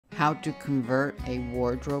how to convert a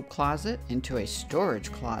wardrobe closet into a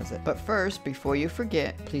storage closet. But first, before you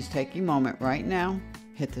forget, please take a moment right now,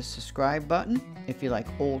 hit the subscribe button. If you like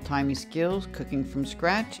old-timey skills, cooking from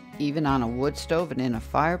scratch, even on a wood stove and in a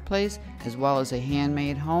fireplace, as well as a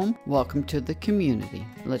handmade home, welcome to the community.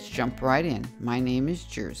 Let's jump right in. My name is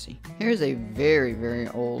Jersey. Here's a very, very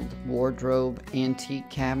old wardrobe antique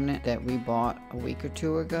cabinet that we bought a week or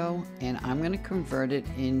two ago, and I'm going to convert it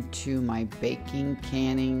into my baking,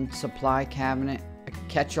 canning, supply cabinet, a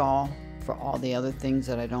catch-all for all the other things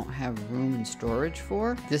that I don't have room and storage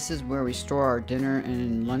for. This is where we store our dinner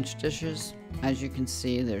and lunch dishes. As you can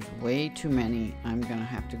see, there's way too many. I'm gonna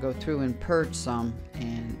have to go through and purge some,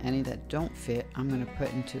 and any that don't fit, I'm gonna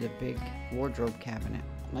put into the big wardrobe cabinet.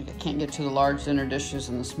 Like, I can't get to the large dinner dishes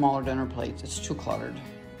and the smaller dinner plates. It's too cluttered.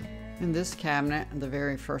 In this cabinet, the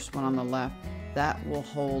very first one on the left, that will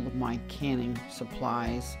hold my canning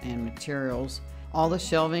supplies and materials. All the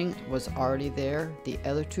shelving was already there. The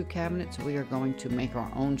other two cabinets, we are going to make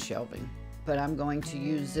our own shelving. But I'm going to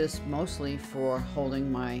use this mostly for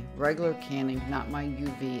holding my regular canning, not my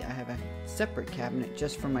UV. I have a separate cabinet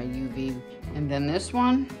just for my UV. And then this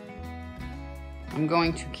one, I'm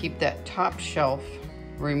going to keep that top shelf,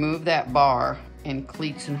 remove that bar, and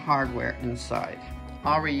cleats and hardware inside.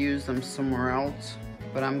 I'll reuse them somewhere else,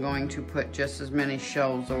 but I'm going to put just as many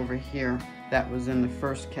shelves over here that was in the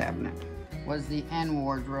first cabinet. Was the end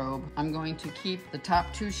wardrobe. I'm going to keep the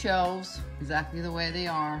top two shelves exactly the way they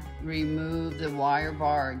are, remove the wire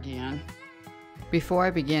bar again. Before I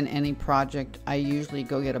begin any project, I usually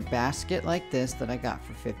go get a basket like this that I got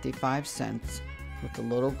for 55 cents with a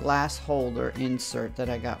little glass holder insert that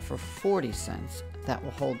I got for 40 cents. That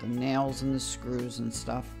will hold the nails and the screws and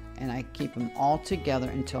stuff, and I keep them all together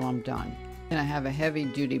until I'm done. And I have a heavy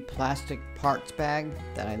duty plastic parts bag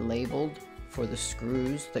that I labeled for the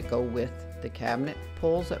screws that go with the cabinet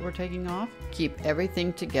pulls that we're taking off. Keep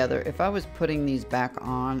everything together. If I was putting these back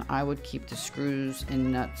on, I would keep the screws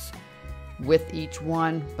and nuts with each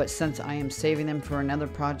one, but since I am saving them for another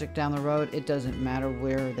project down the road, it doesn't matter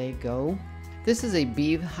where they go. This is a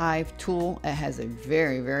beehive tool. It has a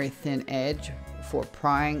very, very thin edge for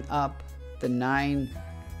prying up the 9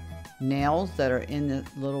 nails that are in the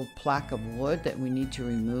little plaque of wood that we need to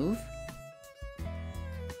remove.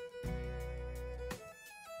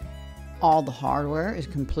 All the hardware is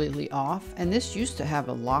completely off, and this used to have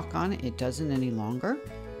a lock on it. It doesn't any longer.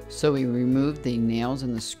 So we removed the nails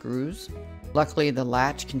and the screws. Luckily, the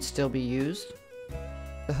latch can still be used.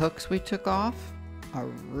 The hooks we took off are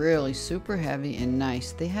really super heavy and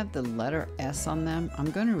nice. They have the letter S on them.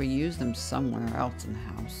 I'm going to reuse them somewhere else in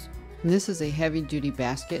the house. And this is a heavy duty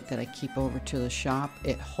basket that I keep over to the shop.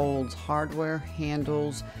 It holds hardware,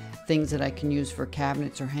 handles, things that I can use for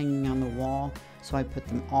cabinets or hanging on the wall. So I put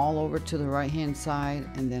them all over to the right hand side,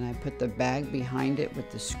 and then I put the bag behind it with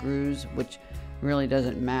the screws, which really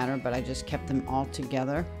doesn't matter, but I just kept them all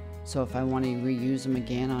together. So if I want to reuse them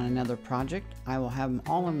again on another project, I will have them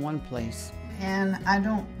all in one place. And I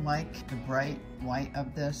don't like the bright white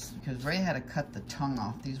of this because Ray had to cut the tongue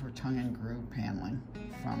off. These were tongue and groove paneling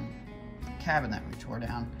from the cabin that we tore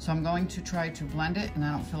down. So I'm going to try to blend it, and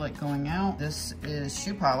I don't feel like going out. This is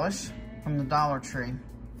shoe polish from the Dollar Tree.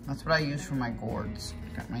 That's what I use for my gourds.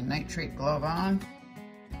 Got my nitrate glove on.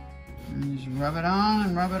 And just rub it on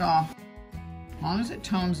and rub it off. As long as it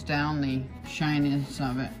tones down the shininess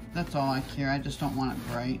of it, that's all I care. I just don't want it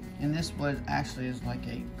bright. And this wood actually is like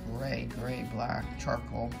a gray black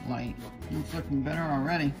charcoal light. It's looking better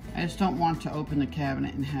already. I just don't want to open the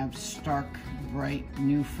cabinet and have stark, bright,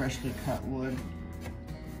 new, freshly cut wood.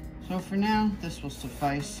 So for now, this will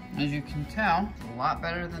suffice. As you can tell, it's a lot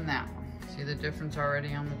better than that one. See the difference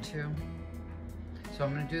already on the two? So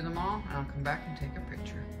I'm going to do them all, and I'll come back and take a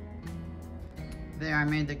picture. There, I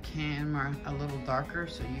made the camera a little darker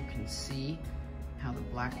so you can see how the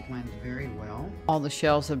black blends very well. All the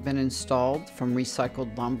shelves have been installed from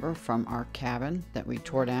recycled lumber from our cabin that we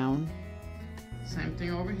tore down. Same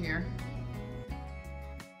thing over here.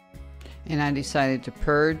 And I decided to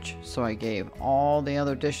purge, so I gave all the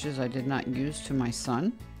other dishes I did not use to my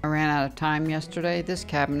son. I ran out of time yesterday. This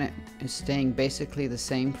cabinet is staying basically the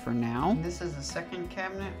same for now. This is the second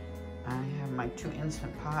cabinet. I have my 2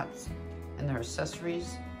 instant pots and their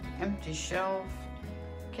accessories, empty shelf,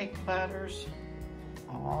 cake platters,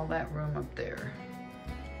 all that room up there.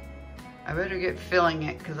 I better get filling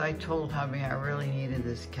it because I told hubby I really needed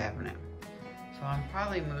this cabinet. So I'll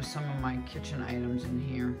probably move some of my kitchen items in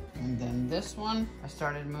here. And then this one, I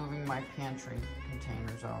started moving my pantry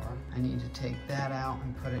containers over. I need to take that out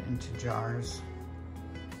and put it into jars.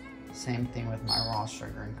 Same thing with my raw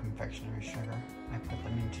sugar and confectionery sugar. I put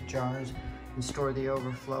them into jars and store the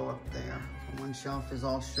overflow up there. One shelf is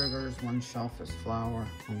all sugars, one shelf is flour,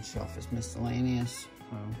 one shelf is miscellaneous.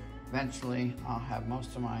 So eventually I'll have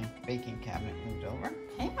most of my baking cabinet moved over.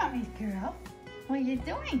 Hey, Mommy's girl. What are you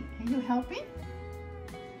doing? Are you helping?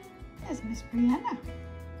 Yes, Miss Brianna.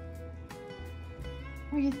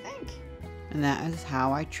 What do you think? And that is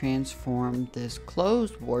how I transformed this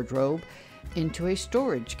closed wardrobe into a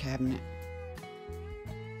storage cabinet.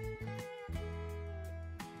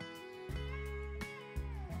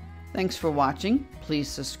 Thanks for watching. Please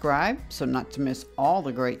subscribe so not to miss all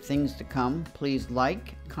the great things to come. Please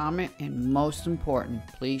like, comment, and most important,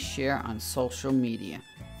 please share on social media.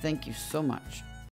 Thank you so much.